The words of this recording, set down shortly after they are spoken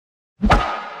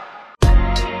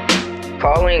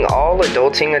Calling all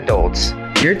adulting adults.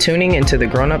 You're tuning into the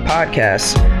Grown Up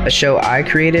Podcast, a show I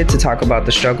created to talk about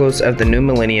the struggles of the new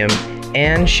millennium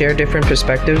and share different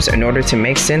perspectives in order to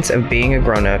make sense of being a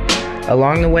grown-up.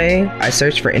 Along the way, I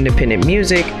search for independent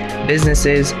music,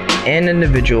 businesses, and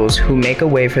individuals who make a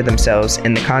way for themselves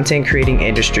in the content creating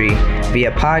industry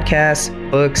via podcasts,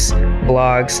 books,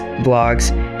 blogs,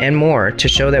 vlogs, and more to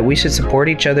show that we should support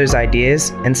each other's ideas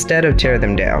instead of tear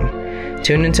them down.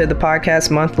 Tune into the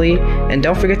podcast monthly, and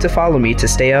don't forget to follow me to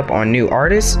stay up on new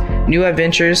artists, new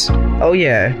adventures, oh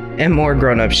yeah, and more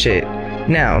grown-up shit.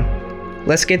 Now,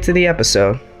 let's get to the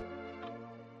episode.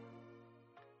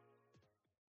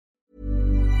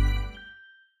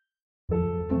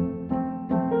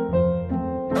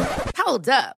 Hold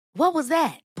up. What was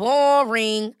that?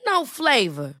 Boring. No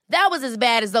flavor. That was as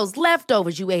bad as those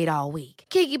leftovers you ate all week.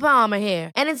 Keke Palmer here,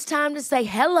 and it's time to say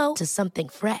hello to something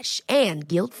fresh and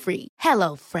guilt-free.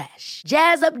 Hello Fresh.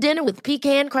 Jazz up dinner with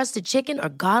pecan-crusted chicken or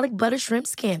garlic butter shrimp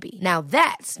scampi. Now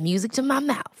that's music to my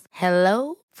mouth.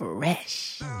 Hello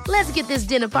Fresh. Let's get this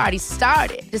dinner party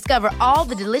started. Discover all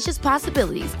the delicious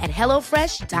possibilities at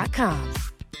HelloFresh.com.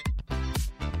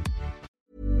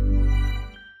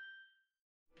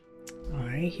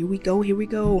 Here we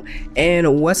go.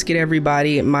 And what's good,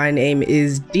 everybody? My name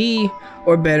is D,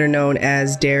 or better known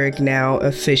as Derek now,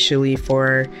 officially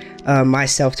for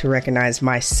myself to recognize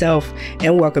myself.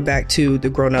 And welcome back to the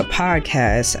Grown Up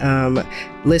Podcast.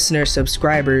 Listeners,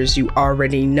 subscribers, you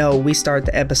already know we start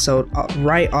the episode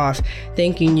right off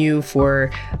thanking you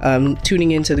for tuning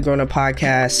into the Grown Up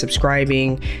Podcast,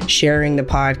 subscribing, sharing the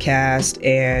podcast,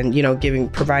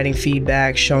 and providing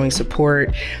feedback, showing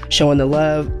support, showing the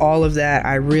love, all of that.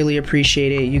 I really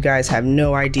appreciate it. You guys have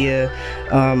no idea.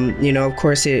 Of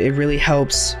course, it really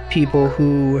helps people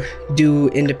who do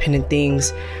independent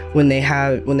things when they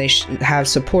have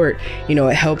support.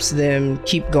 It helps them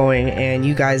keep going, and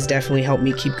you guys definitely help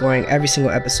me keep going every single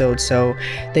episode. So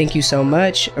thank you so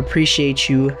much. Appreciate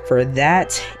you for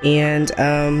that. And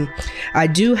I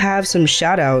do have some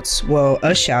shout outs. Well,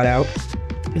 a shout out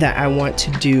that I want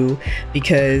to do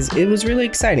because it was really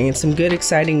exciting. It's some good,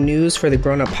 exciting news for the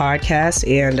Grown Up Podcast.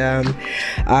 And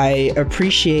I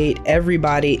appreciate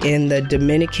everybody in the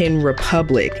Dominican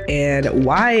Republic. And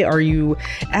why are you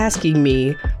asking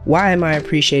me, why am I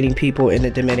appreciating people in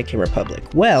the Dominican Republic?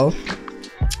 Well,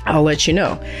 I'll let you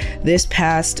know. This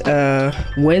past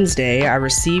Wednesday, I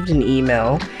received an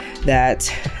email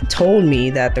that told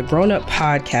me that the Grown Up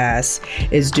Podcast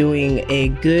is doing a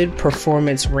good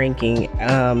performance ranking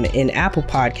in Apple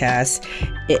Podcasts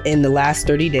in the last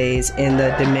 30 days in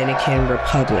the Dominican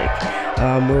Republic.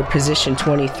 We're position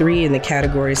 23 in the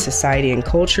category Society and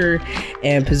Culture,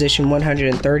 and position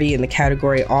 130 in the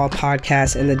category All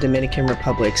Podcasts in the Dominican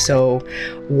Republic. So,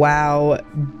 wow,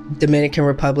 Dominican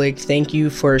Republic, thank you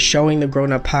for showing the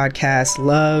Grown Up Podcast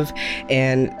love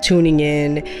and tuning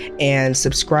in and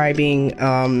subscribing.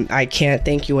 I can't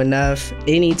thank you enough.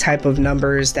 Any type of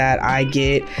numbers that I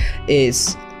get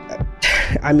is,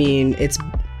 it's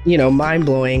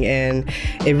mind-blowing, and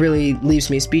it really leaves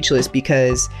me speechless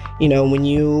because when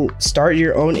you start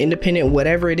your own independent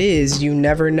whatever it is, you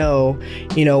never know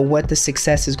what the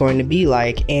success is going to be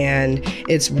like. And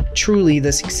it's truly,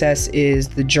 the success is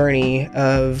the journey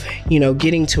of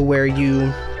getting to where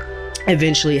you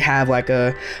eventually have like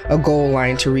a goal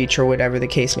line to reach, or whatever the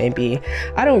case may be.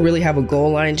 I don't really have a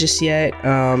goal line just yet.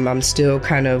 I'm still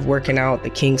kind of working out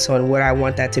the kinks on what I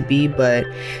want that to be, but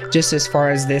just as far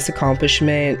as this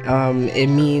accomplishment, it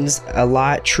means a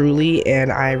lot, truly,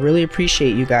 and I really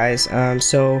appreciate you guys.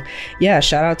 So yeah,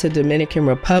 shout out to Dominican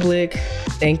Republic.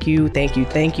 Thank you.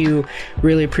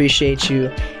 Really appreciate you.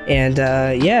 And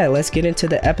yeah, let's get into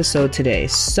the episode today.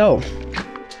 So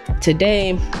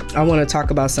today, I want to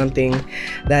talk about something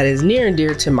that is near and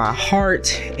dear to my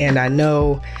heart, and I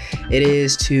know it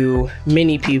is to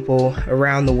many people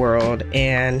around the world.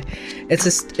 And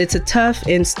it's a tough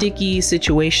and sticky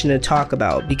situation to talk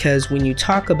about, because when you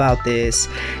talk about this,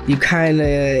 you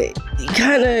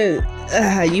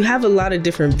you have a lot of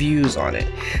different views on it.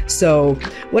 So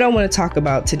what I want to talk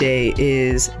about today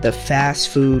is the fast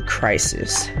food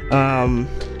crisis.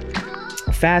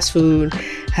 Fast food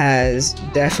has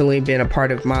definitely been a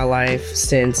part of my life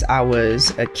since I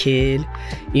was a kid.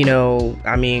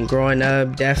 Growing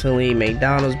up, definitely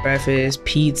McDonald's breakfast,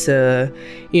 pizza,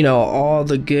 all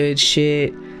the good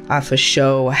shit. I for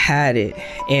sure had it.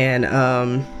 And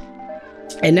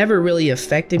it never really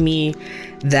affected me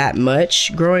that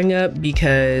much growing up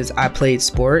because I played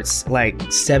sports like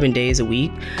 7 days a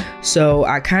week. So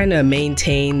I kind of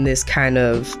maintained this kind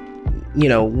of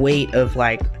weight of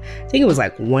like, I think it was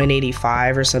like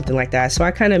 185 or something like that. So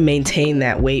I kind of maintained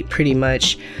that weight pretty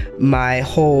much my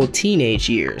whole teenage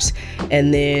years.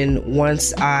 And then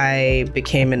once I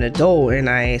became an adult and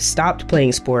I stopped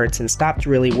playing sports and stopped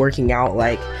really working out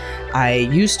like I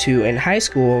used to in high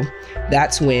school,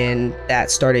 that's when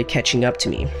that started catching up to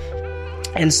me.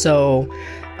 And so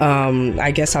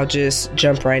I guess I'll just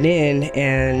jump right in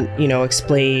and,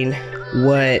 explain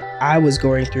what I was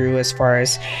going through as far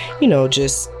as,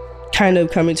 just kind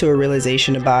of coming to a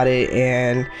realization about it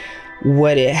and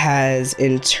what it has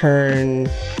in turn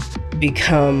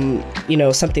become,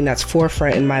 something that's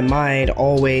forefront in my mind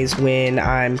always when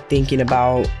I'm thinking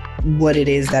about what it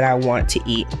is that I want to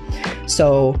eat.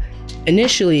 So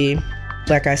initially,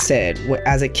 like I said,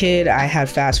 as a kid, I had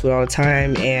fast food all the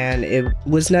time, and it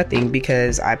was nothing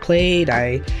because I played.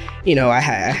 I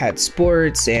had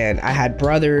sports, and I had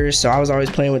brothers, so I was always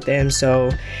playing with them.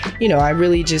 So, I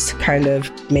really just kind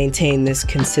of maintained this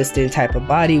consistent type of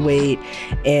body weight,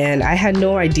 and I had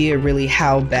no idea really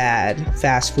how bad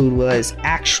fast food was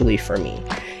actually for me.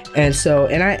 And so,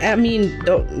 and I mean,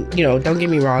 don't get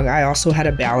me wrong. I also had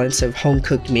a balance of home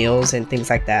cooked meals and things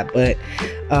like that. But,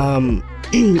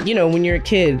 when you're a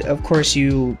kid, of course,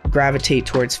 you gravitate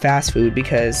towards fast food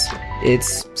because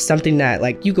it's something that,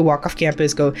 like, you could walk off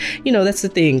campus, go, that's the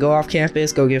thing, go off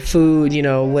campus, go get food,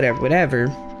 whatever.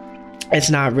 It's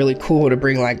not really cool to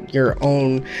bring like your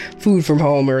own food from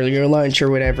home or your lunch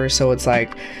or whatever. So it's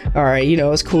like, all right,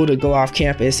 it's cool to go off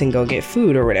campus and go get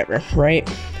food or whatever, right?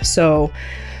 So,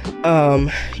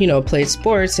 played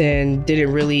sports and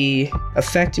didn't really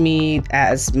affect me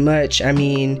as much. I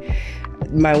mean,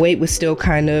 my weight was still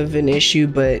kind of an issue,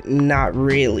 but not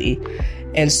really.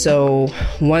 And so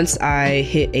once I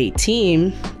hit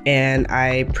 18 and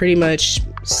I pretty much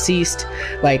ceased,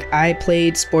 like I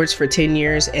played sports for 10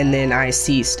 years and then I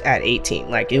ceased at 18.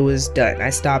 Like it was done.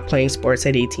 I stopped playing sports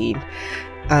at 18.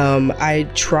 I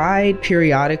tried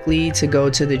periodically to go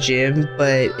to the gym,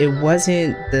 but it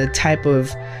wasn't the type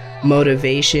of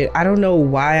motivation. I don't know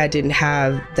why I didn't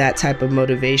have that type of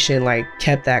motivation, like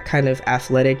kept that kind of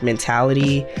athletic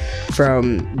mentality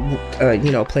from,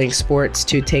 playing sports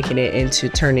to taking it into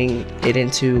turning it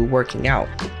into working out.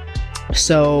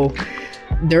 So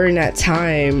during that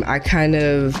time, I kind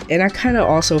of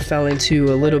also fell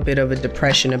into a little bit of a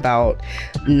depression about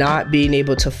not being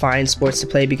able to find sports to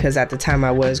play, because at the time I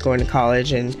was going to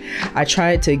college and I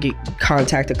tried to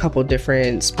contact a couple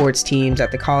different sports teams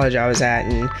at the college I was at,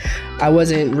 and I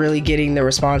wasn't really getting the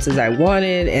responses I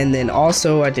wanted. And then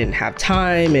also I didn't have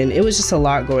time, and it was just a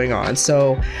lot going on.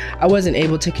 So I wasn't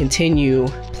able to continue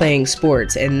playing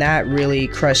sports, and that really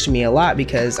crushed me a lot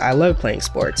because I love playing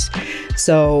sports.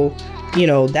 So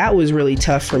that was really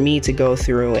tough for me to go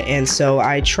through. And so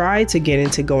I tried to get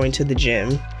into going to the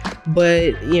gym,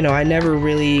 but, I never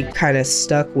really kind of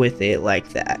stuck with it like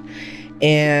that.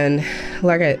 And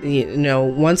like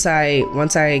once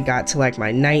I got to like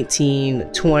my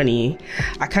 19, 20,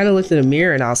 I kind of looked in the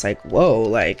mirror and I was like, whoa,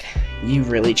 like you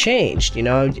really changed,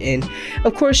 and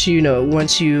of course,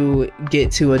 once you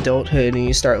get to adulthood and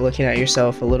you start looking at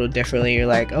yourself a little differently, you're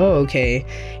like, oh, okay,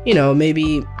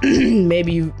 maybe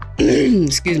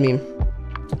excuse me,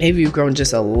 maybe you've grown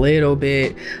just a little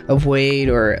bit of weight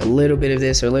or a little bit of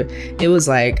this it was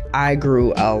like I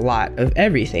grew a lot of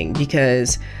everything,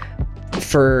 because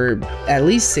for at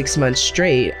least 6 months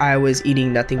straight, I was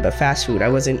eating nothing but fast food. I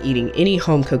wasn't eating any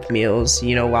home cooked meals,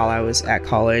 while I was at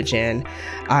college, and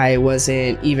I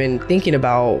wasn't even thinking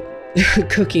about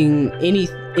cooking any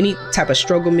type of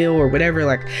struggle meal or whatever.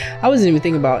 Like I wasn't even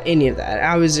thinking about any of that.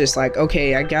 I was just like,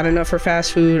 okay, I got enough for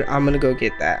fast food, I'm gonna go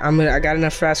get that. I got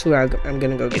enough fast food, I'm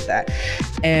gonna go get that.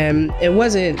 And it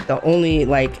wasn't the only,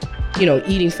 like,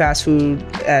 eating fast food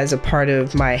as a part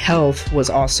of my health was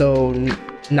also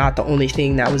not the only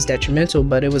thing that was detrimental,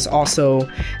 but it was also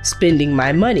spending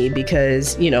my money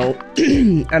because,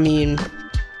 I mean,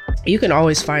 you can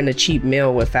always find a cheap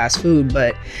meal with fast food,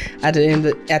 but at the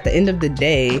end of the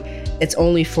day, it's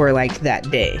only for like that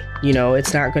day.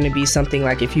 It's not going to be something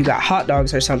like if you got hot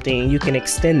dogs or something, you can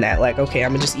extend that. Like, okay,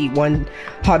 I'm gonna just eat one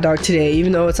hot dog today,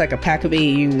 even though it's like a pack of 8,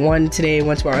 you one today,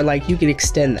 one tomorrow. Like you can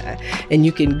extend that and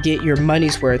you can get your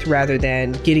money's worth rather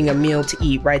than getting a meal to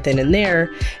eat right then and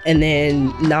there and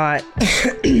then not,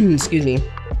 excuse me,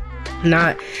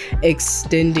 not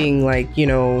extending like,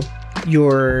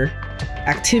 your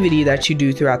activity that you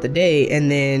do throughout the day, and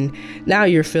then now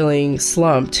you're feeling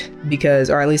slumped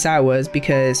because, or at least I was,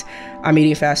 because I'm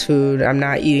eating fast food. I'm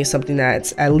not eating something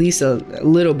that's at least a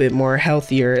little bit more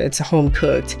healthier. It's home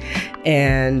cooked,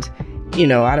 and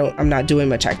I'm not doing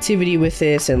much activity with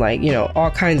this, and like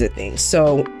all kinds of things.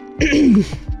 So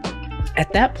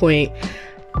at that point,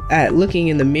 at looking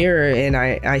in the mirror, and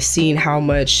I seen how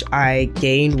much I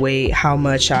gained weight, how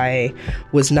much I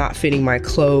was not fitting my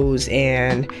clothes,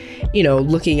 and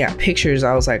looking at pictures,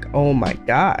 I was like, oh my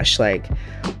gosh, like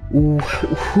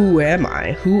who am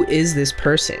I? Who is this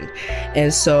person?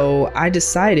 And so I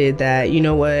decided that, you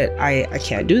know what, I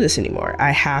can't do this anymore.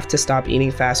 I have to stop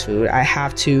eating fast food. I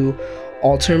have to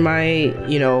alter my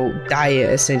diet.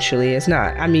 Essentially, it's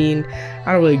not, I don't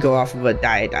really go off of a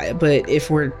diet, but if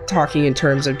we're talking in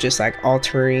terms of just like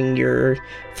altering your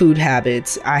food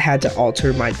habits, I had to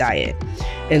alter my diet.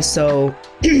 And so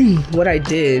what I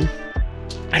did,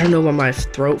 I don't know why my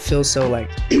throat feels so like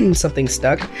something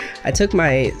stuck. I took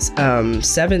my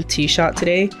 7th tea shot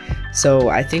today, so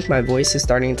I think my voice is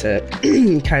starting to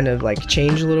kind of like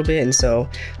change a little bit, and so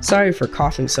sorry for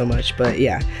coughing so much, but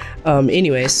yeah.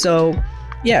 Anyway, so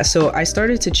I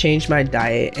started to change my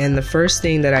diet, and the first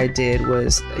thing that I did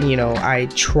was, I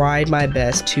tried my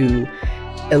best to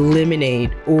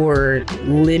eliminate or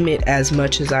limit as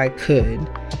much as I could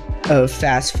of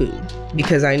fast food,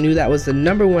 because I knew that was the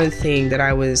number one thing that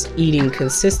I was eating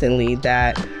consistently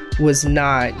that was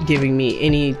not giving me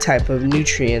any type of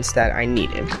nutrients that I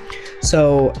needed.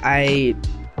 So I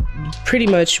pretty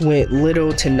much went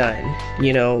little to none,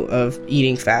 of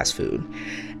eating fast food.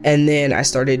 And then I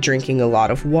started drinking a lot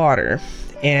of water.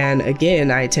 And again,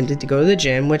 I attempted to go to the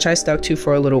gym, which I stuck to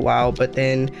for a little while, but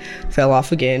then fell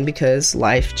off again because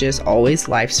life just always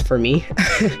lifes for me.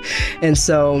 And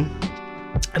so,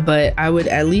 but I would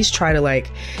at least try to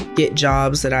like get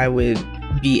jobs that I would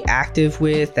be active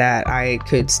with, that I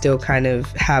could still kind of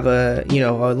have a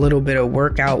little bit of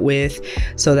workout with,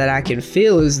 so that I can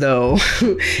feel as though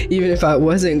even if I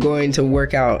wasn't going to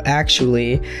work out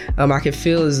actually, I could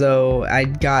feel as though I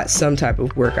got some type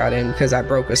of workout in because I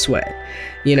broke a sweat,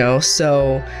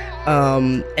 so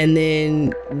and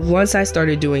then once I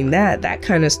started doing that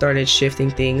kind of started shifting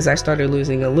things. I started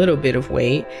losing a little bit of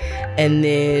weight, and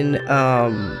then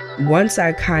once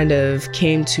I kind of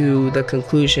came to the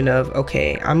conclusion of,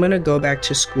 okay, I'm gonna go back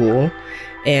to school,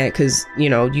 and because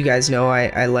you guys know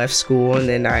I left school, and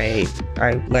then I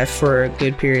left for a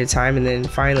good period of time, and then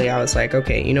finally I was like,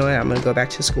 okay, you know what, I'm gonna go back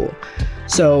to school.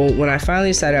 So when I finally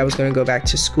decided I was gonna go back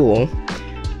to school,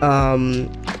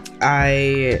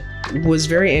 I was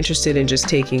very interested in just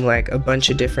taking like a bunch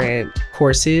of different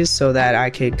courses so that I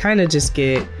could kind of just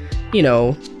get,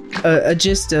 a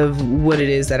gist of what it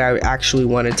is that I actually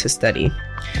wanted to study.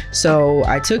 So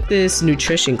I took this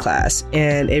nutrition class,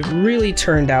 and it really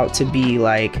turned out to be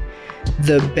like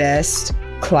the best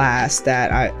class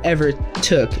that I ever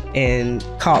took in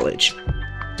college.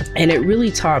 And it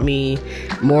really taught me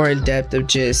more in depth of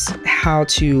just how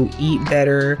to eat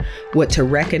better, what to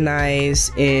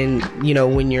recognize in,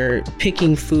 when you're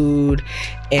picking food,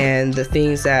 and the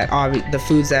foods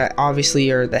that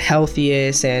obviously are the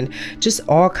healthiest, and just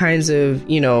all kinds of,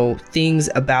 things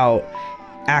about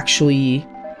actually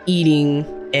eating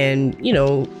and,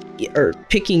 or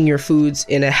picking your foods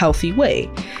in a healthy way.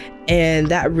 And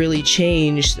that really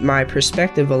changed my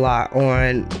perspective a lot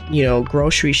on,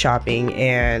 grocery shopping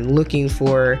and looking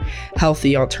for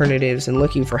healthy alternatives and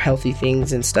looking for healthy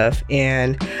things and stuff.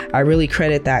 And I really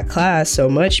credit that class so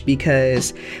much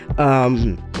because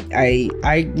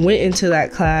I went into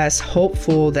that class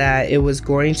hopeful that it was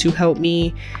going to help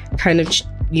me kind of,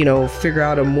 figure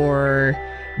out a more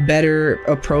better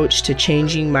approach to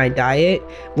changing my diet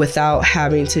without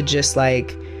having to just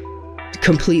like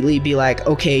completely be like,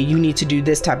 okay, you need to do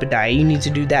this type of diet, you need to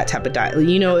do that type of diet.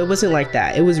 It wasn't like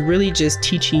that. It was really just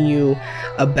teaching you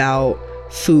about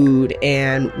food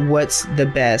and what's the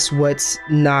best, what's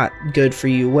not good for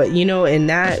you, and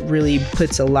that really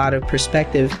puts a lot of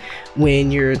perspective when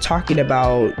you're talking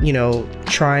about,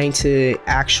 trying to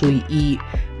actually eat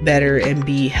better and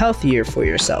be healthier for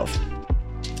yourself.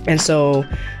 And so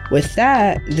with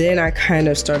that, then I kind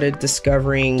of started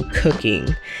discovering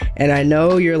cooking. And I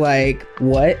know you're like,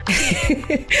 what?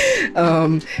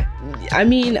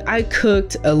 I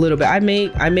cooked a little bit. I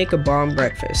make a bomb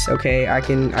breakfast, okay? I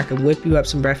can whip you up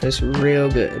some breakfast real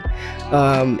good.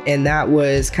 And that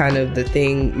was kind of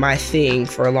my thing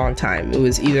for a long time. It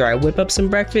was either I whip up some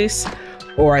breakfast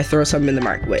or I throw something in the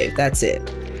microwave. That's it.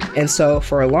 And so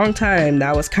for a long time,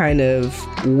 that was kind of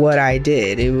what I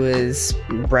did. It was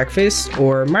breakfast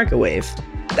or microwave.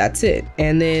 That's it.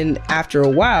 And then after a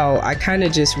while, I kind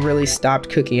of just really stopped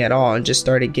cooking at all and just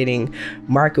started getting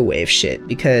microwave shit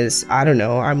because, I don't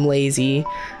know, I'm lazy.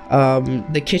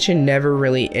 The kitchen never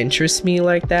really interests me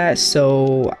like that.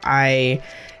 So I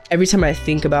every time I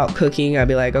think about cooking, I'd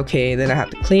be like, okay, then I have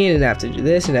to clean and I have to do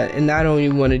this and that. And I don't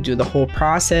even want to do the whole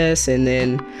process. And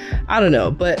then I don't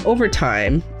know. But over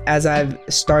time, as I've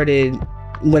started,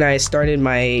 when I started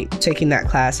my taking that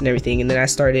class and everything, and then I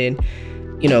started,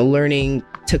 learning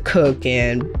to cook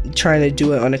and trying to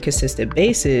do it on a consistent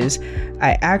basis,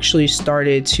 I actually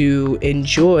started to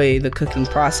enjoy the cooking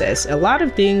process. A lot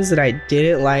of things that I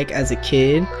didn't like as a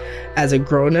kid, as a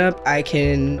grown-up, I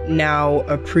can now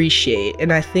appreciate.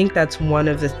 And I think that's one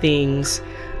of the things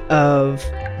of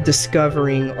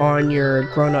discovering on your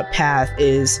grown-up path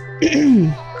is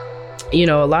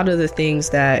a lot of the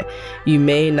things that you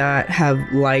may not have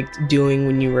liked doing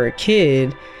when you were a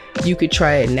kid, you could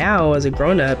try it now as a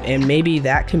grown-up, and maybe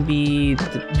that can be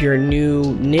your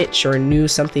new niche or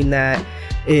something that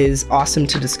is awesome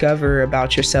to discover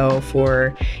about yourself,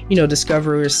 or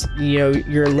discover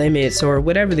your limits, or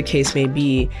whatever the case may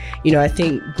be. I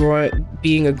think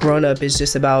being a grown-up is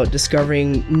just about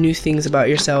discovering new things about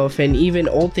yourself, and even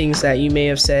old things that you may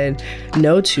have said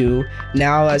no to,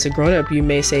 now as a grown-up you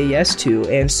may say yes to.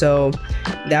 And so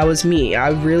that was me. I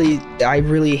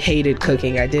really hated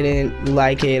cooking. I didn't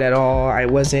like it at all. I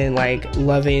wasn't like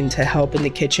loving to help in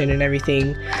the kitchen and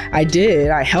everything.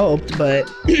 I helped,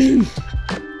 but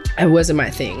it wasn't my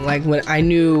thing. Like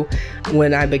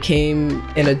when I became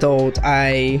an adult,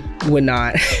 I would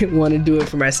not want to do it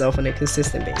for myself on a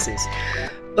consistent basis.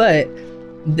 But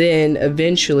then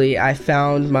eventually I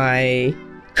found my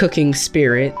cooking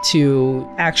spirit to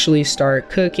actually start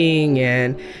cooking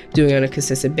and doing it on a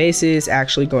consistent basis,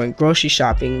 actually going grocery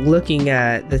shopping, looking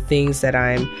at the things that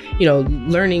I'm,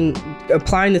 learning,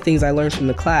 applying the things I learned from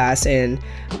the class and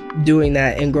doing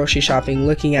that in grocery shopping,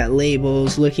 looking at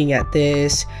labels, looking at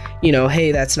this,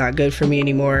 hey, that's not good for me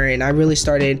anymore. And I really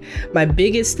started, my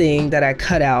biggest thing that I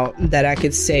cut out that I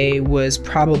could say was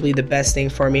probably the best thing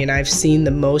for me, and I've seen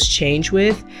the most change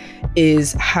with,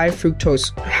 is high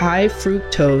fructose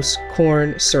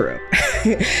corn syrup.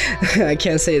 I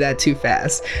can't say that too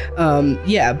fast.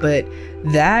 But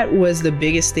that was the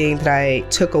biggest thing that I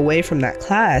took away from that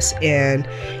class. And,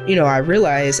 I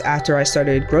realized after I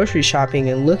started grocery shopping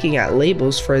and looking at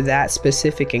labels for that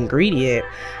specific ingredient,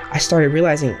 I started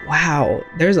realizing, wow,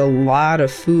 there's a lot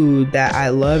of food that I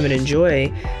love and enjoy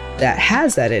that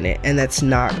has that in it, and that's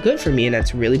not good for me, and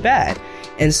that's really bad.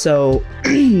 And so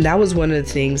that was one of the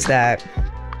things that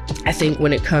I think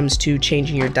when it comes to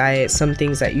changing your diet, some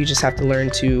things that you just have to learn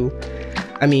to,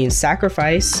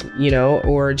 sacrifice,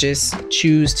 or just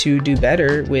choose to do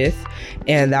better with.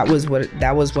 And that was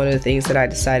one of the things that I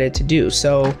decided to do.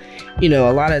 So,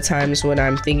 a lot of times when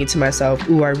I'm thinking to myself,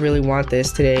 ooh, I really want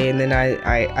this today, and then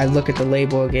I look at the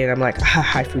label again, I'm like,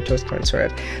 high fructose corn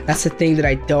syrup. That's the thing that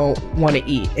I don't want to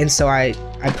eat. And so I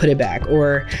put it back,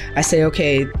 or I say,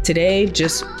 okay, today,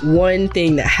 just one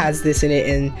thing that has this in it,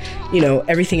 and,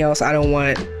 everything else I don't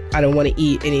want to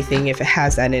eat anything if it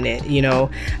has that in it.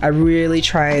 I really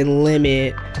try and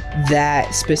limit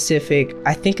that specific,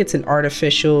 I think it's an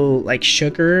artificial like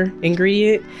sugar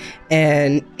ingredient.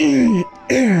 And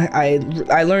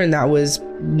I learned that was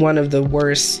one of the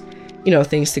worst,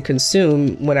 things to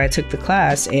consume when I took the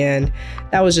class. And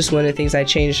that was just one of the things I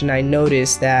changed. And I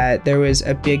noticed that there was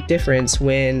a big difference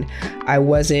when I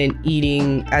wasn't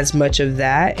eating as much of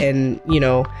that. And,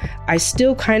 I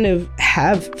still kind of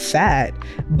have fat,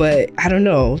 but I don't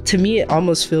know. To me, it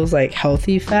almost feels like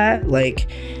healthy fat. Like,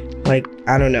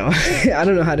 I don't know. I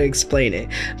don't know how to explain it,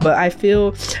 but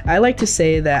I like to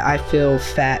say that I feel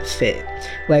fat fit.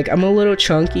 Like I'm a little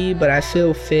chunky, but I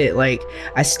feel fit. Like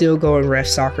I still go and ref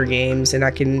soccer games, and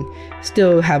I can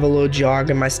still have a little jog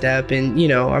in my step, and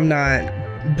I'm not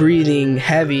breathing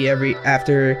heavy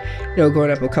after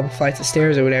going up a couple flights of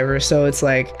stairs or whatever. So it's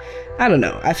like, I don't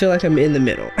know. I feel like I'm in the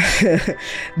middle.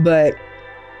 But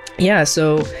yeah,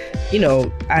 so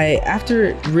I,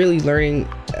 after really learning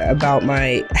about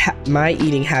my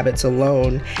eating habits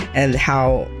alone and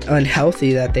how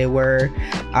unhealthy that they were,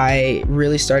 I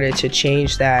really started to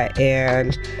change that.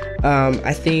 And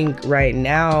I think right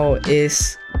now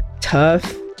it's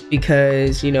tough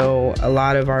because a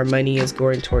lot of our money is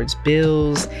going towards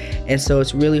bills, and so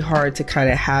it's really hard to kind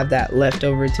of have that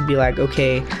leftover to be like,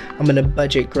 okay, I'm gonna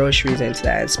budget groceries into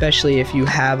that, especially if you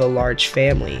have a large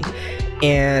family.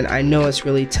 And I know it's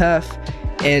really tough,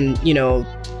 and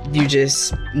you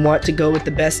just want to go with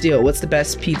the best deal. What's the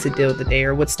best pizza deal today,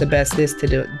 or what's the best this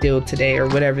deal today, or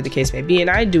whatever the case may be. And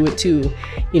I do it too,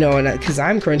 and because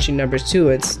I'm crunching numbers too.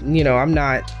 It's I'm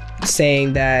not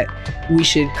saying that we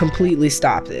should completely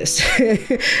stop this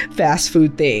fast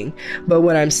food thing. But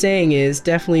what I'm saying is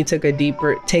definitely take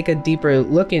a deeper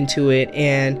look into it,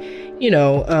 and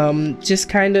just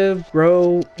kind of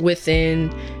grow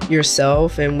within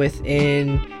yourself and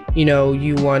within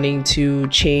you wanting to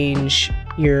change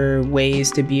your ways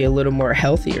to be a little more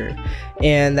healthier.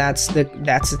 And that's the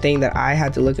thing that I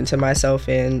had to look into myself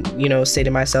and say to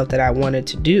myself that I wanted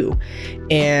to do.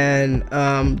 And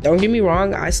don't get me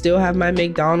wrong, I still have my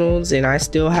McDonald's and I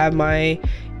still have my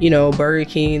Burger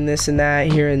King, this and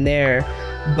that here and there,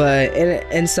 but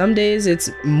and some days it's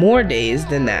more days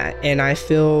than that, and I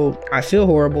feel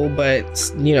horrible, but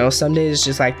some days it's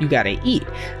just like you gotta eat.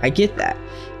 I get that.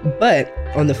 But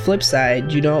on the flip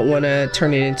side, you don't want to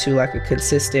turn it into like a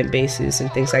consistent basis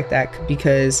and things like that,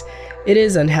 because it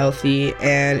is unhealthy,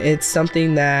 and it's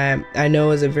something that I know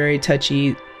is a very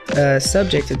touchy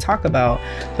subject to talk about,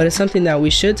 but it's something that we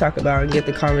should talk about and get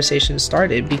the conversation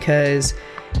started, because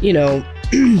we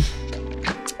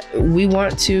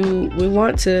want to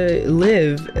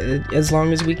live as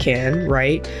long as we can,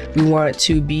 right? We want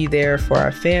to be there for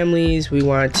our families. We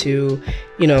want to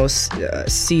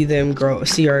see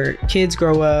our kids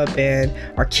grow up, and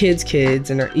our kids' kids,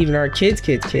 and even our kids'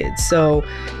 kids' kids. So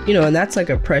and that's like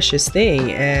a precious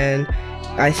thing. And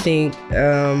I think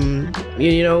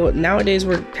nowadays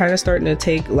we're kind of starting to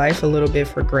take life a little bit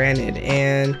for granted,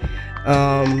 and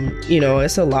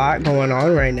it's a lot going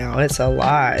on right now. It's a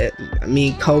lot. I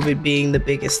mean, COVID being the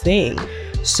biggest thing.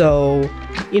 So,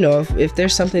 if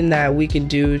there's something that we can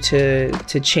do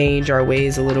to change our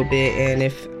ways a little bit, and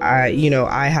if I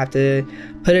have to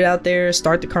put it out there,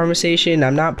 start the conversation.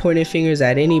 I'm not pointing fingers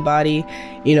at anybody.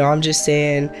 I'm just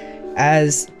saying,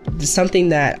 as something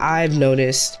that I've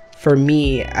noticed for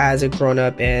me as a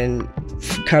grown-up, and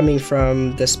coming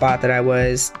from the spot that I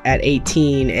was at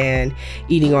 18 and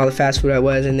eating all the fast food I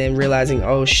was, and then realizing,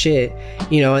 oh shit,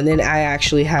 and then I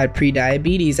actually had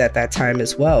pre-diabetes at that time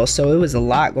as well. So it was a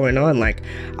lot going on. Like,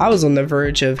 I was on the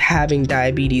verge of having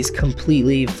diabetes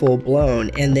completely full blown,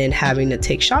 and then having to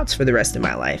take shots for the rest of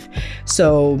my life.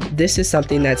 So this is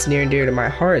something that's near and dear to my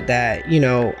heart, that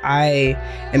I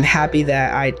am happy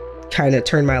that I kind of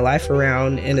turned my life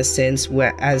around, in a sense,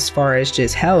 as far as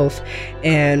just health,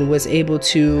 and was able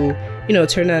to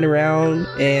turn that around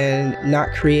and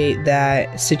not create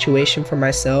that situation for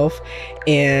myself,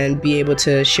 and be able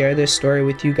to share this story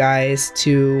with you guys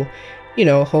to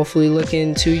hopefully look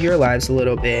into your lives a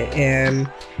little bit. And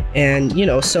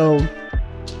so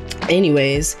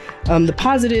anyways, the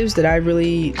positives that I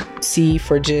really see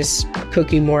for just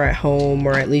cooking more at home,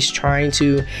 or at least trying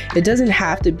to, it doesn't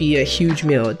have to be a huge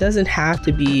meal. It doesn't have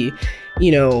to be,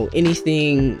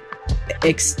 anything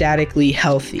ecstatically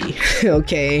healthy.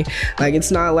 Okay, like,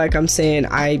 it's not like I'm saying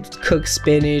I cook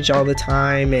spinach all the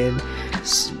time and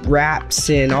wraps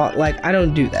and all. Like, I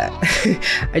don't do that.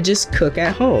 I just cook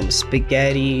at home: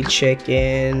 spaghetti,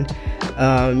 chicken,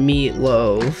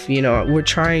 meatloaf. We're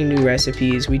trying new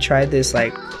recipes. We tried this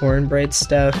like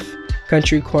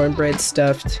country cornbread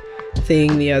stuffed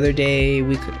thing the other day.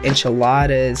 We cook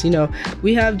enchiladas. We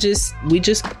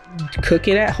just cook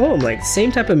it at home, like the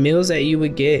same type of meals that you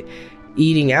would get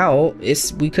eating out.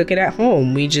 We cook it at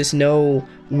home. We just know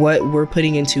what we're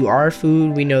putting into our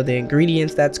food. We know the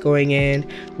ingredients that's going in.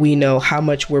 We know how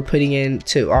much we're putting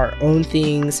into our own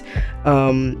things.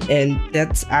 And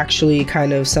that's actually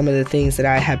kind of some of the things that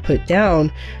I had put down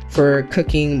for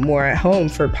cooking more at home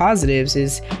for positives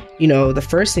is, the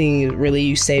first thing is really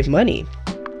you save money.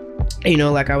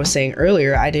 Like I was saying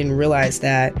earlier, I didn't realize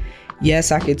that,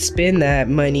 yes, I could spend that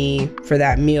money for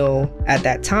that meal at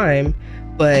that time,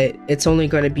 but it's only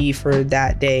going to be for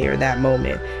that day or that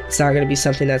moment. It's not going to be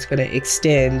something that's going to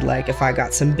extend, like if I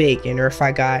got some bacon, or if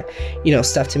I got,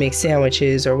 stuff to make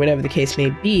sandwiches, or whatever the case may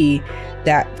be,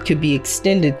 that could be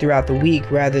extended throughout the week,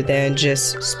 rather than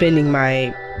just spending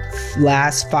my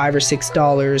last $5 or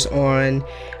 $6 on,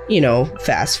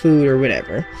 fast food or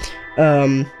whatever.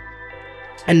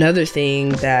 Another thing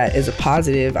that is a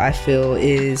positive, I feel,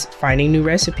 is finding new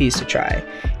recipes to try.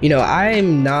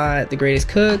 I'm not the greatest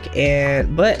cook,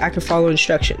 but I can follow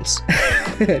instructions.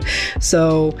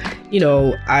 So, me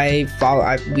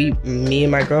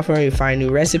and my girlfriend, we find new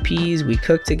recipes, we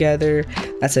cook together.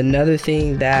 That's another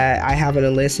thing that I have on the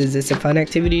list, is it's a fun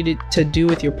activity to do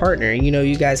with your partner.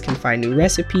 You guys can find new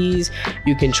recipes,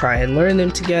 you can try and learn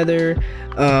them together,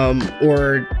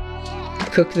 or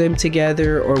cook them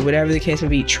together, or whatever the case may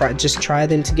be. Try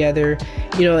them together.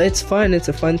 It's fun. It's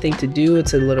a fun thing to do.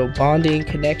 It's a little bonding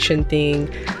connection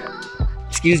thing.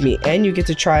 And you get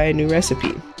to try a new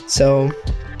recipe. So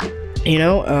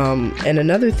And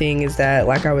another thing is that,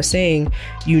 like I was saying,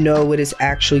 what is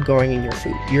actually going in your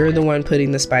food. You're the one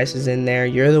putting the spices in there.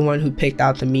 You're the one who picked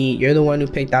out the meat. You're the one who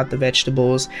picked out the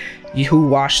vegetables, who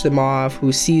washed them off,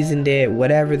 who seasoned it,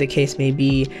 whatever the case may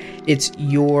be. It's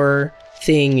your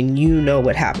thing, and you know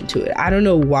what happened to it. I don't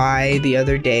know why the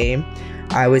other day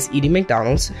I was eating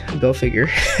McDonald's, go figure.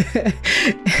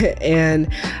 And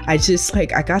I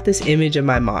got this image in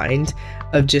my mind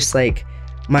of just like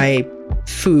my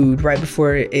food right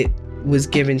before it was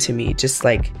given to me, just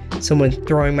like someone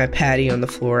throwing my patty on the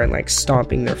floor and like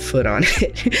stomping their foot on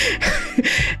it.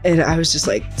 And I was just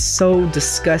like so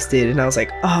disgusted, and I was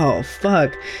like, oh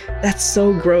fuck, that's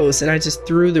so gross. And I just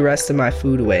threw the rest of my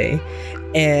food away.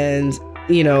 And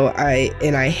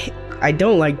I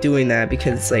don't like doing that,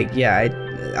 because like, yeah,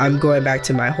 I'm going back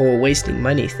to my whole wasting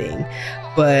money thing.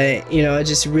 But, it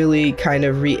just really kind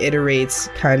of reiterates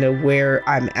kind of where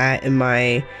I'm at in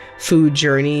my food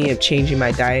journey of changing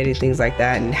my diet and things like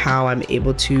that, and how I'm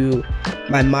able to,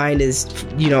 my mind is,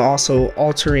 also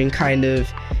altering kind of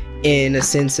in a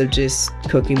sense of just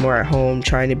cooking more at home,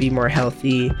 trying to be more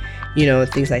healthy,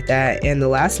 things like that. And the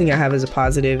last thing I have as a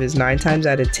positive is 9 times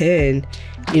out of 10,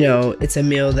 it's a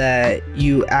meal that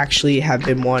you actually have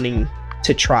been wanting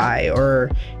to try,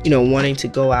 or wanting to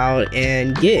go out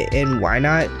and get. And why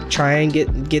not try and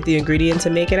get the ingredients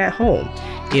and make it at home?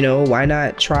 Why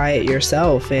not try it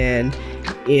yourself and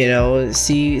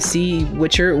see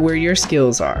where your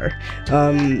skills are.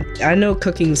 I know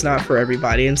cooking's not for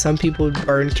everybody, and some people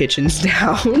burn kitchens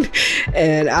down,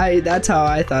 and that's how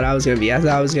I thought I was gonna be. I thought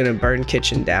I was gonna burn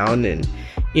kitchen down and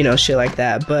shit like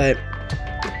that. But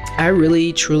I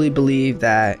really truly believe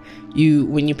that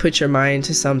when you put your mind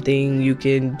to something, you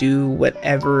can do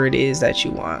whatever it is that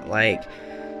you want, like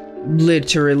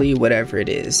literally whatever it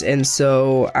is. And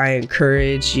so I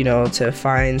encourage, to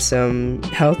find some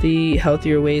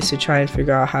healthier ways to try and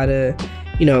figure out how to,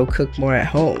 cook more at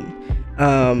home.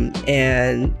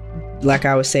 And like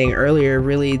I was saying earlier,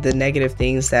 really the negative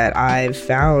things that I've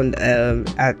found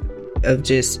of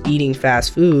just eating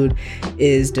fast food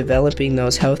is developing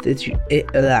those health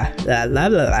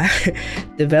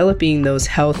developing those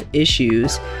health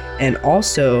issues, and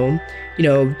also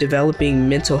developing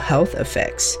mental health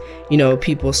effects.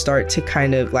 People start to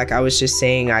kind of, like I was just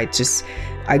saying, I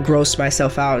grossed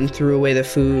myself out and threw away the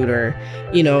food, or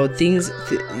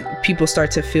people start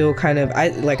to feel kind of,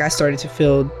 I started to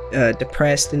feel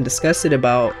depressed and disgusted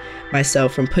about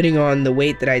myself from putting on the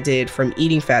weight that I did from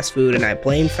eating fast food, and I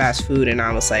blamed fast food, and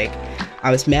I was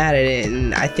mad at it.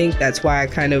 And I think that's why I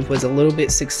kind of was a little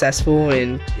bit successful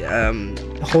in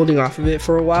holding off of it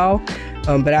for a while.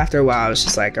 But after a while, I was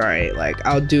just like, all right, like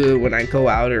I'll do it when I go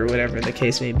out or whatever the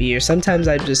case may be. Or sometimes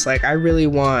I just like, I really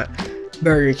want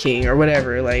Burger King or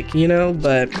whatever, like,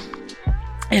 but,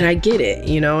 and I get it,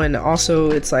 and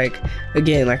also it's like,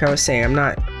 again, like I was saying, I'm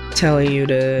not telling you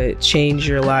to change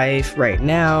your life right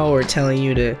now, or telling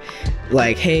you to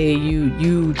like, hey,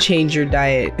 you change your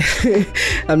diet.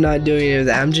 I'm not doing any of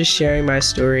that. I'm just sharing my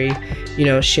story,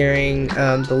 sharing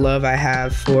the love I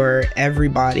have for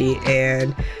everybody,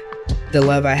 and the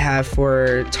love I have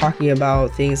for talking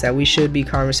about things that we should be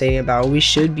conversating about, we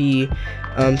should be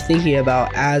thinking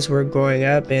about as we're growing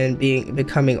up and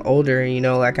becoming older.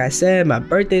 Like I said, my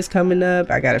birthday's coming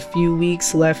up. I got a few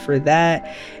weeks left for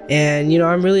that, and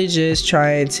I'm really just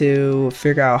trying to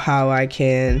figure out how I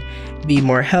can be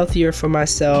more healthier for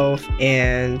myself,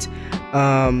 and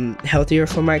healthier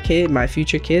for my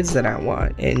future kids that I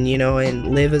want, and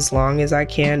and live as long as I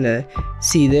can to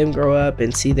see them grow up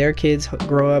and see their kids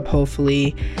grow up,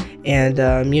 hopefully, and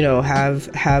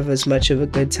have as much of a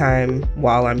good time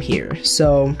while I'm here.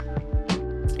 So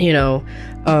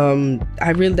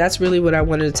that's really what I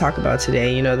wanted to talk about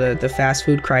today. The fast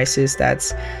food crisis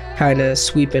that's kind of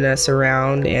sweeping us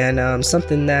around, and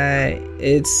something that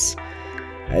it's,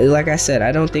 like I said,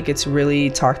 I don't think it's really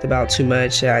talked about too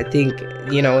much. I think,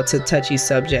 it's a touchy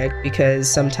subject,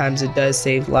 because sometimes it does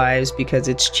save lives because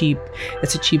it's cheap.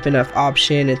 It's a cheap enough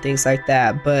option and things like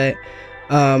that. But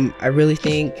I really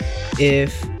think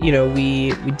if,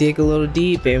 we dig a little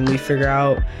deep and we figure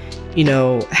out,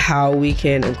 how we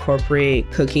can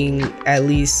incorporate cooking at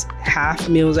least half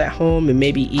meals at home and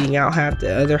maybe eating out half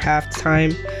the other half the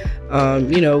time,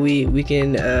 we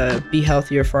can be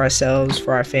healthier for ourselves,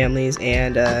 for our families,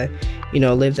 and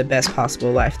live the best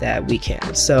possible life that we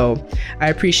can. So I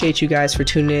appreciate you guys for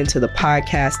tuning in to the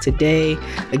podcast today.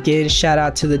 Again, shout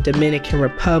out to the Dominican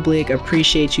Republic.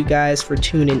 Appreciate you guys for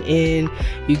tuning in.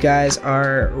 You guys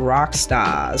are rock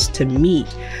stars to me.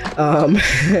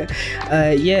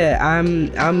 Yeah,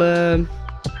 I'm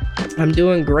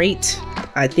doing great.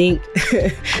 I think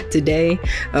today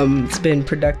it's been a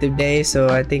productive day, so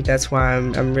I think that's why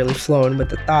I'm really flowing with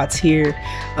the thoughts here.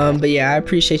 But yeah, I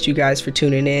appreciate you guys for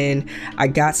tuning in. I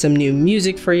got some new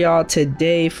music for y'all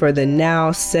today for the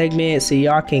Now segment, so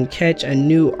y'all can catch a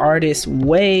new artist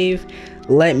wave.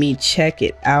 Let me check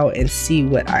it out and see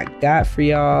what I got for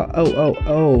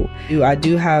y'all. I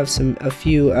do have a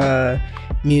few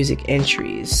music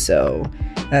entries, so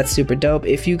that's super dope.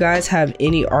 If you guys have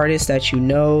any artists that you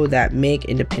know that make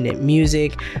independent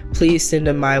music, please send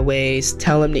them my ways.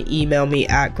 Tell them to email me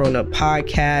at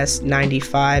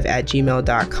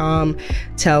grownuppodcast95@gmail.com.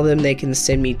 Tell them they can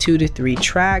send me 2 to 3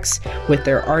 tracks with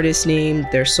their artist name,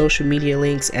 their social media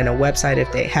links, and a website if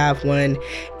they have one,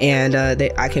 and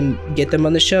I can get them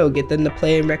on the show, get them the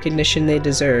play and recognition they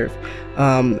deserve.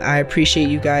 I appreciate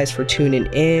you guys for tuning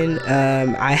in.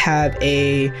 I have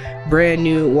a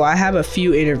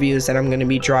few interviews that I'm going to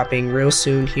be dropping real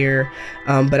soon here,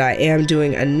 but I am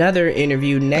doing another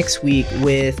interview next week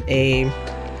with a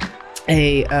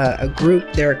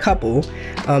group. They're a couple.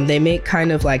 They make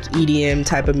kind of like EDM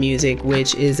type of music,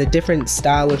 which is a different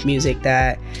style of music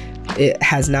that it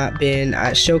has not been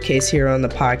showcased here on the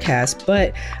podcast,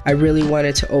 but I really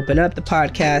wanted to open up the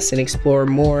podcast and explore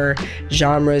more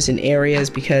genres and areas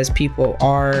because people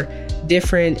are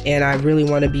different, and I really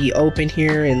want to be open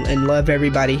here and love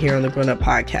everybody here on the Grown Up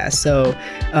Podcast. So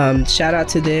shout out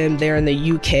to them. They're in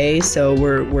the UK, so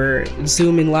we're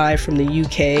zooming live from the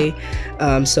UK,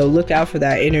 so look out for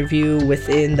that interview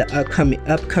within the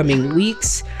upcoming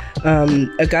weeks.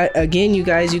 Again, you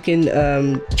guys, you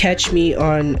can catch me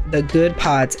on the Good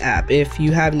Pods app. If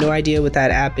you have no idea what that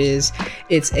app is,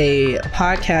 it's a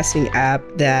podcasting app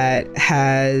that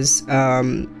has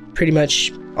pretty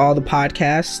much all the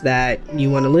podcasts that you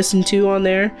want to listen to on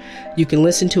there. You can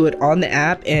listen to it on the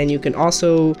app, and you can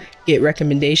also get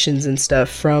recommendations and stuff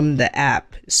from the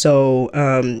app. So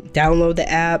download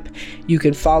the app. You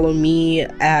can follow me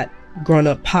at Grown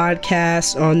Up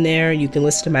Podcast on there. You can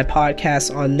listen to my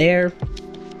podcast on there.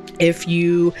 If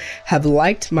you have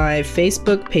liked my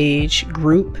Facebook page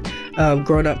group,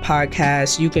 Grown Up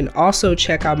Podcast, you can also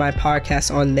check out my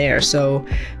podcast on there. So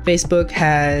Facebook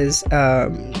has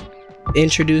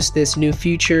introduced this new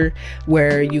feature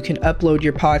where you can upload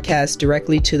your podcast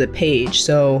directly to the page,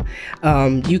 so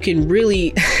you can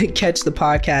really catch the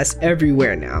podcast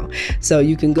everywhere now. So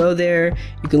you can go there,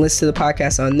 you can listen to the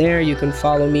podcast on there, you can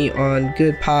follow me on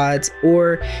Good Pods,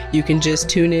 or you can just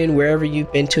tune in wherever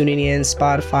you've been tuning in,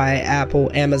 Spotify,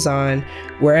 Apple, Amazon,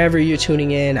 wherever you're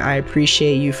tuning in. I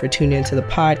appreciate you for tuning into the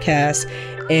podcast.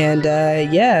 And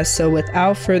so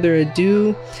without further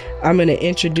ado, I'm going to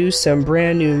introduce some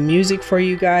brand new music for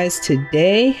you guys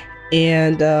today,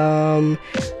 and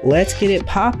let's get it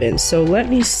popping. So let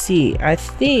me see. I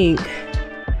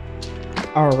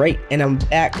and I'm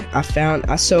back. I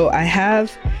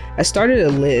started a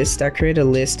list. I created a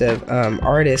list of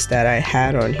artists that I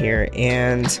had on here,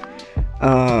 and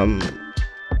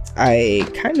I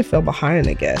kind of fell behind,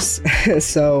 I guess.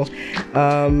 So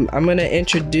I'm gonna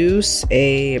introduce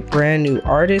a brand new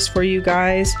artist for you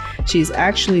guys. She's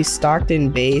actually Stockton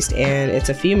based, and it's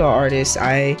a female artist.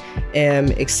 I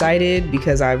am excited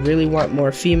because I really want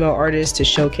more female artists to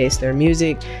showcase their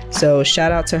music, so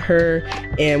shout out to her.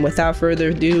 And without further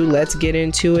ado, let's get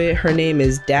into it. Her name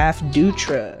is Daph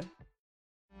Dutra.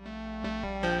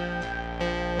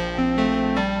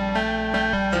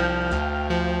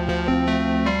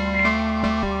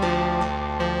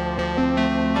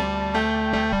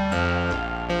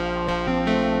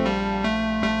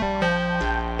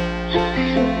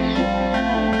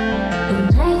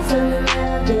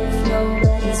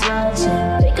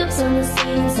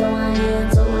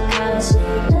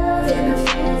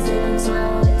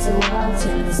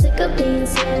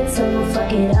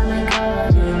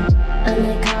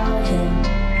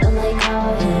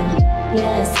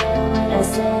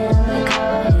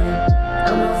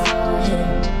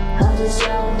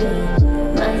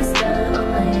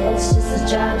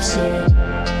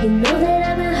 You know that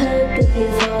I've been hurt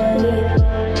before,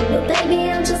 but baby,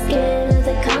 I'm just scared of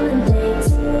the common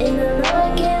things. And I know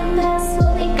I can't pass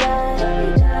what we got,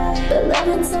 but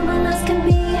loving someone else can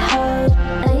be hard.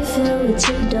 I feel with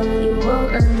you, though you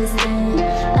won't understand.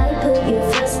 I put you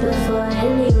first before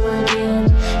anyone can.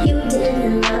 You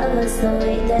didn't love us the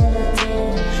way that I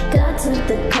did. God took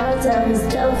the cards I was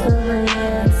dealt from my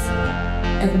hands.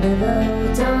 I never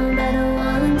hold on, but I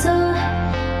want to.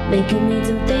 Making me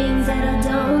do things that I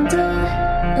don't do.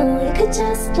 And we could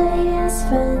just play as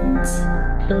friends,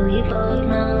 but we both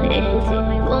know it's what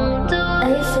we won't do.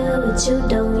 I feel with you,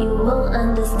 though you won't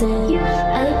understand.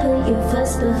 I put you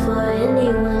first before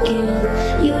anyone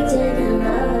can. You didn't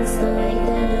love us the way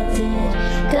that I did.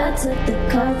 took the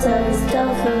cards out of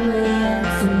stuff from my ex.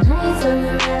 And how you fell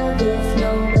in love if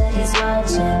nobody's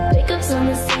watching? Breakups on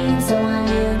the scene, so I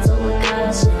handle with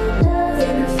caution. Love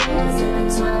and affairs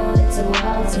intertwined with the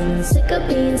wild thing. Sick of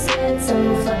being sad, so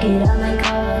fuck it, I might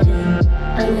call him.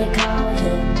 I might call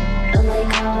him. I might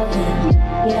call him.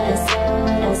 Yeah, I said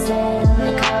what I said, I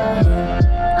might call him.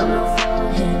 I'm not for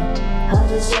him. I'll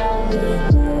just drive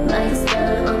it. Might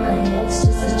stun on my ex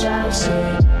just to drop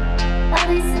shit. I'll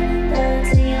be sending love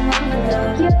to your mama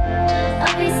though.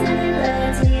 I'll be sending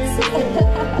love to your sister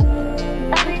though.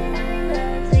 I'll be sending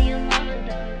love to your mama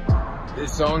though.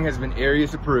 This song has been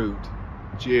Arius approved.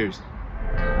 Cheers.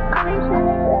 I'll be sending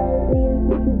love to your sister though.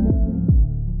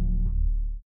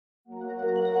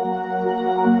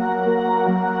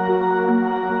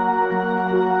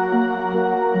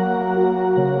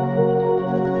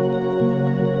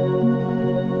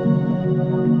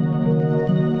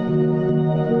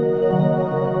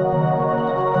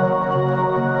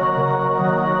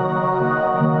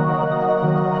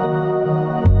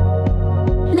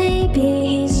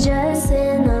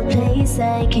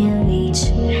 I can't reach.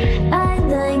 I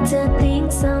like to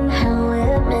think somehow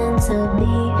we're meant to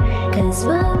be, 'cause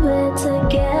when we're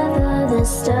together the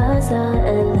stars are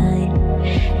aligned.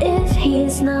 If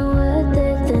he's not worth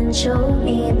it, then show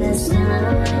me the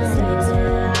signs.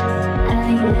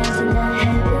 I imagine that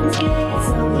heaven's gates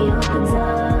only opens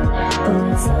up, oh,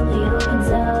 it only opens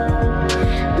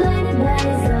up. Blinded by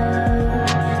his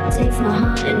love, takes my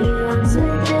heart and he runs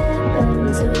with it.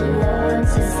 But to love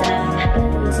to stop,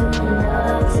 but to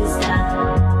love to stop.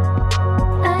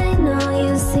 I know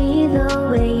you see the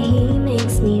way he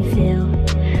makes me feel.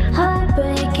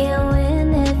 Heartbreaking when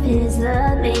if his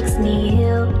love makes me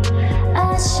heal. I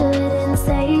shouldn't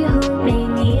say who made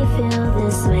me feel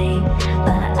this way,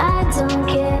 but I don't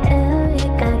care,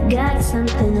 Eric, I got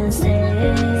something to say.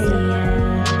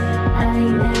 I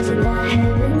imagine that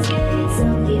heaven's gates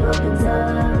only opens up,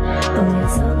 oh,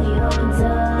 it only opens up.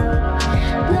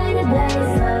 Blinded by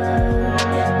his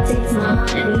love, takes my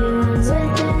heart and he runs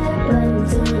with it. But I'm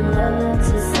too in love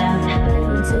to stop, but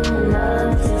I'm too in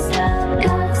love to stop.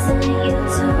 God sent you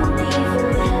to me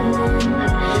from heaven,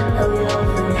 oh, you're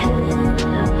from heaven,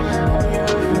 oh,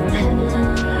 you're from heaven,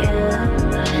 yeah.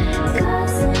 God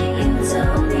sent you to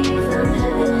me from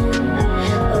heaven,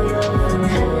 oh, you're from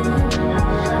heaven,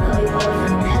 oh, you're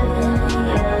from heaven,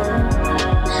 yeah.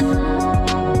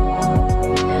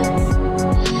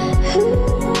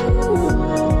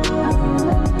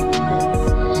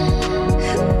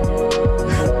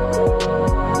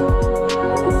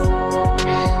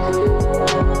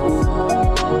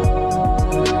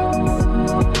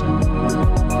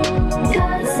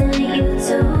 God sent you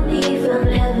to me from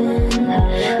heaven,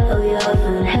 oh, you're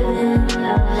from heaven,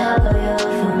 oh, you're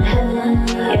from heaven,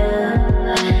 yeah.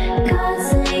 God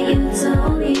sent you to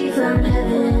me from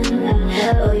heaven,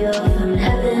 oh, you're from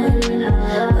heaven,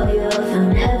 oh, you're from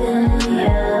heaven,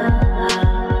 yeah.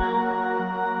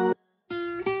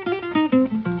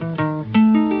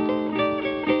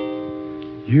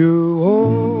 You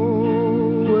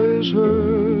always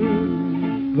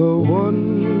hurt the one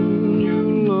you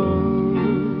love,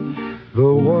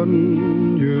 the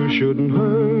one you shouldn't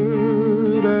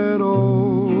hurt at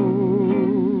all.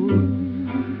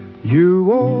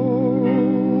 You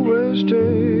always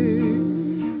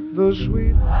take the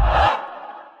sweet.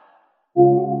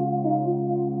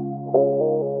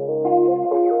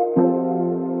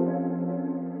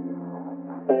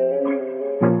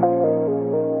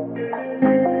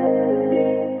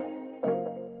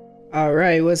 All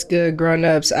right, what's good,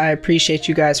 grown-ups? I appreciate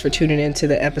you guys for tuning into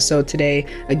the episode today.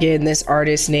 Again, this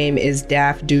artist's name is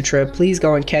Daft Dutra. Please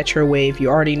go and catch her wave. You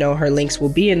already know her links will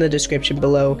be in the description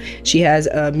below. She has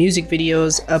music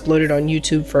videos uploaded on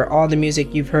YouTube for all the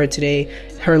music you've heard today.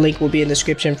 Her link will be in the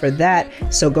description for that,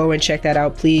 so go and check that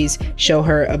out. Please show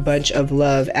her a bunch of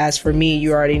love. As for me,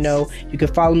 you already know you can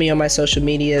follow me on my social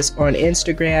medias on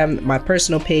Instagram, my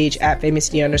personal page at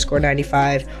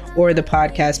famousd_95, or the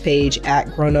podcast page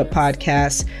at Grown Up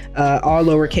Podcast, all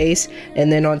lowercase.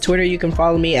 And then on Twitter, you can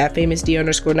follow me at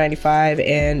famousd_95,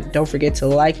 and don't forget to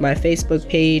like my Facebook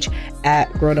page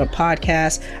at Grown Up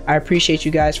Podcast. I appreciate you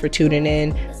guys for tuning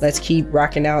in. Let's keep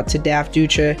rocking out to Daft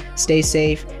Dutra. Stay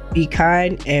safe, be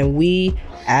kind, and we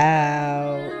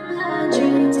out.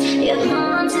 Dreams, you're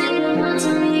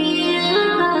haunting me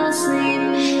in my sleep.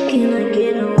 Can I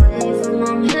get away from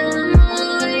my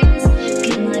memories?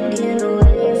 Can I get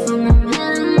away from my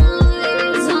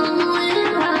memories? Oh, when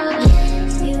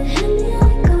you hit me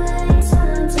like away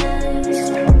sometimes.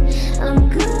 I'm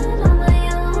good on my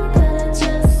own, but I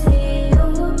just see you,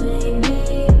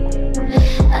 baby.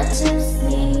 I just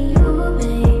see you,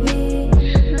 baby.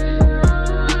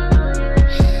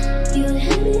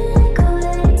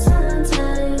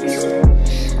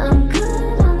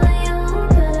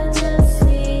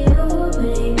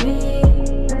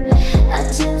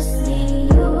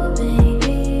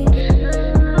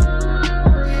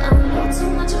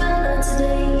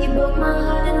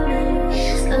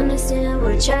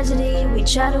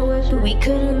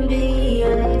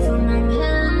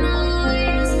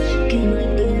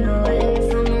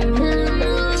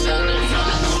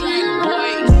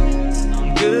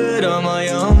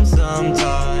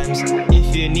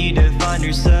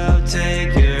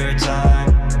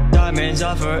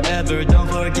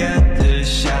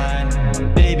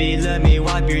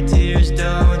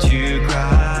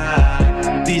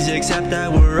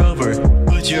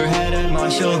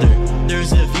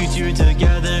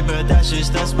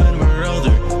 just us when we're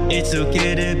older. It's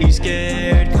okay to be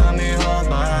scared, come here, hold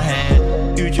my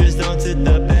hand. You just don't sit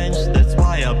the bench, that's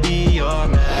why I'll be your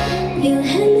man. You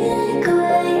hit me like a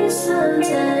wave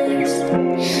sometimes.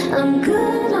 I'm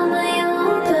good on my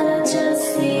own, but I just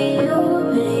see you,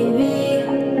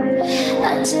 baby.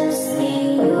 I just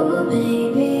see you, baby.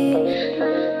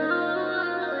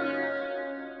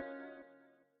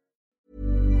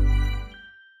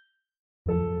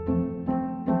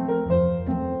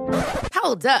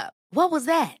 Hold up. What was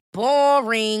that?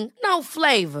 Boring. No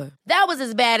flavor. That was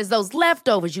as bad as those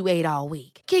leftovers you ate all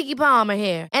week. Keke Palmer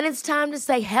here, and it's time to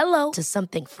say hello to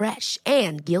something fresh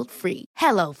and guilt-free.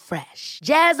 Hello Fresh.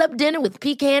 Jazz up dinner with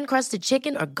pecan-crusted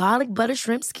chicken or garlic butter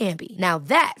shrimp scampi. Now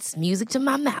that's music to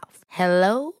my mouth.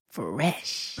 Hello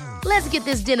Fresh. Let's get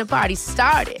this dinner party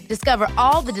started. Discover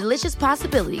all the delicious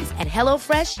possibilities at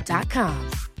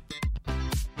hellofresh.com.